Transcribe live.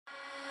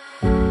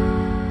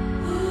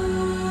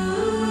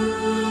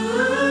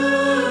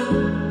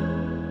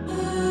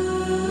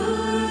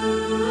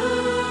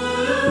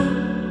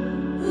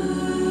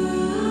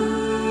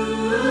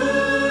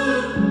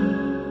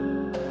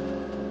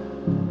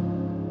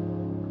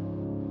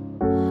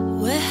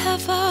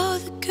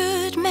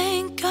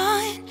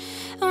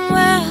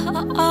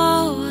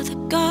all the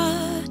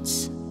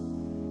gods?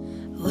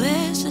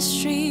 Where's the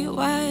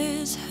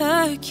streetwise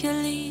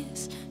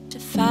Hercules to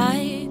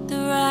fight the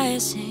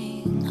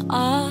rising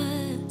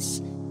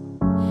odds?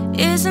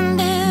 Isn't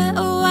there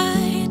a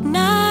white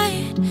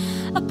knight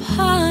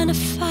upon a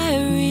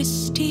fiery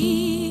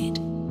steed?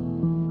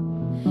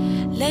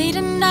 Late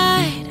at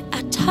night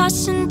I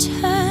toss and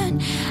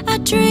turn, I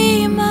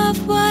dream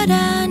of what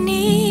I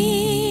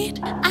need.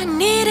 I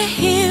need a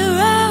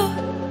hero,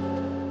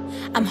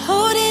 I'm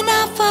holding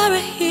out for a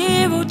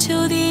hero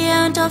till the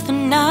end of the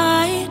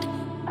night.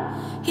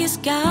 He's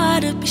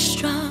gotta be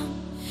strong,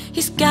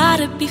 he's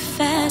gotta be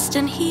fast,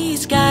 and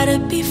he's gotta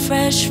be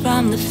fresh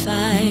from the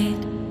fight.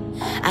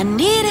 I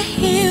need a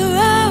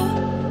hero,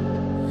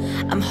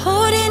 I'm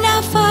holding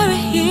out for a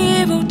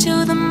hero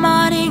till the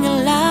morning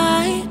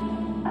light.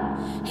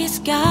 He's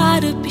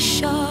gotta be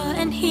sure,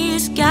 and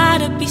he's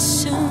gotta be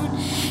soon.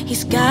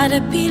 He's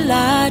gotta be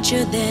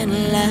larger than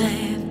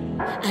life.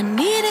 I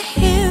need a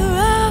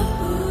hero.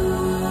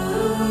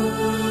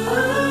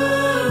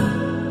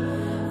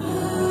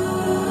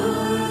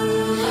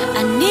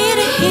 I need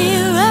a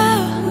hero.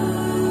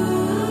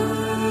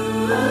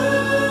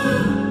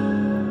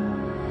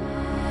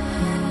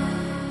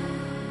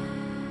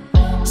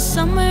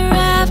 Somewhere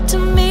after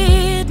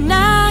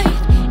midnight,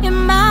 in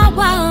my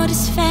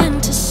wildest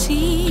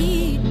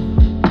fantasy,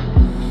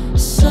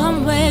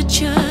 somewhere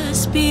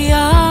just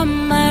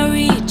beyond my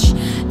reach,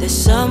 there's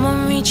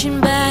someone reaching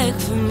back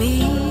for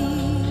me.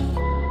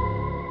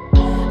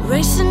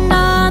 Racing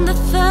on the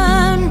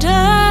thunder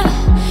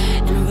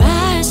and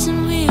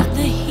rising with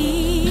the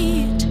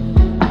heat.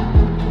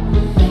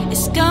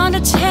 It's gonna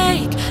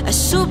take a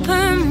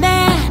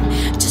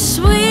Superman to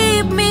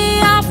sweep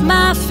me off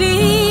my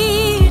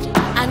feet.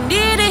 I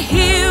need a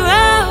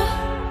hero,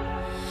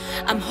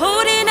 I'm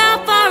holding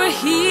out for a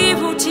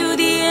hero till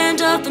the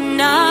end of the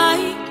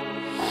night.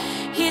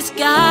 He's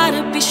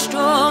gotta be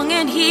strong,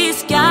 and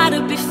he's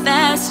gotta be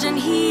fast, and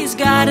he's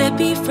gotta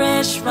be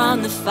fresh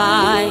from the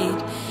fight.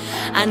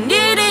 I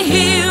need a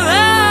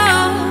hero,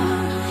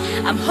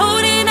 I'm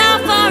holding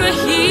out for a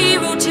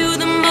hero till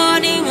the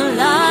morning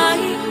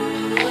light.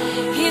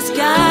 He's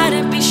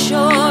gotta be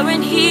sure,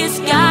 and he's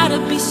gotta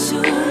be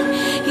soon.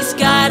 He's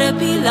gotta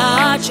be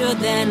larger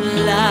than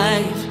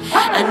life.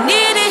 I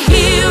need a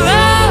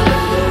hero.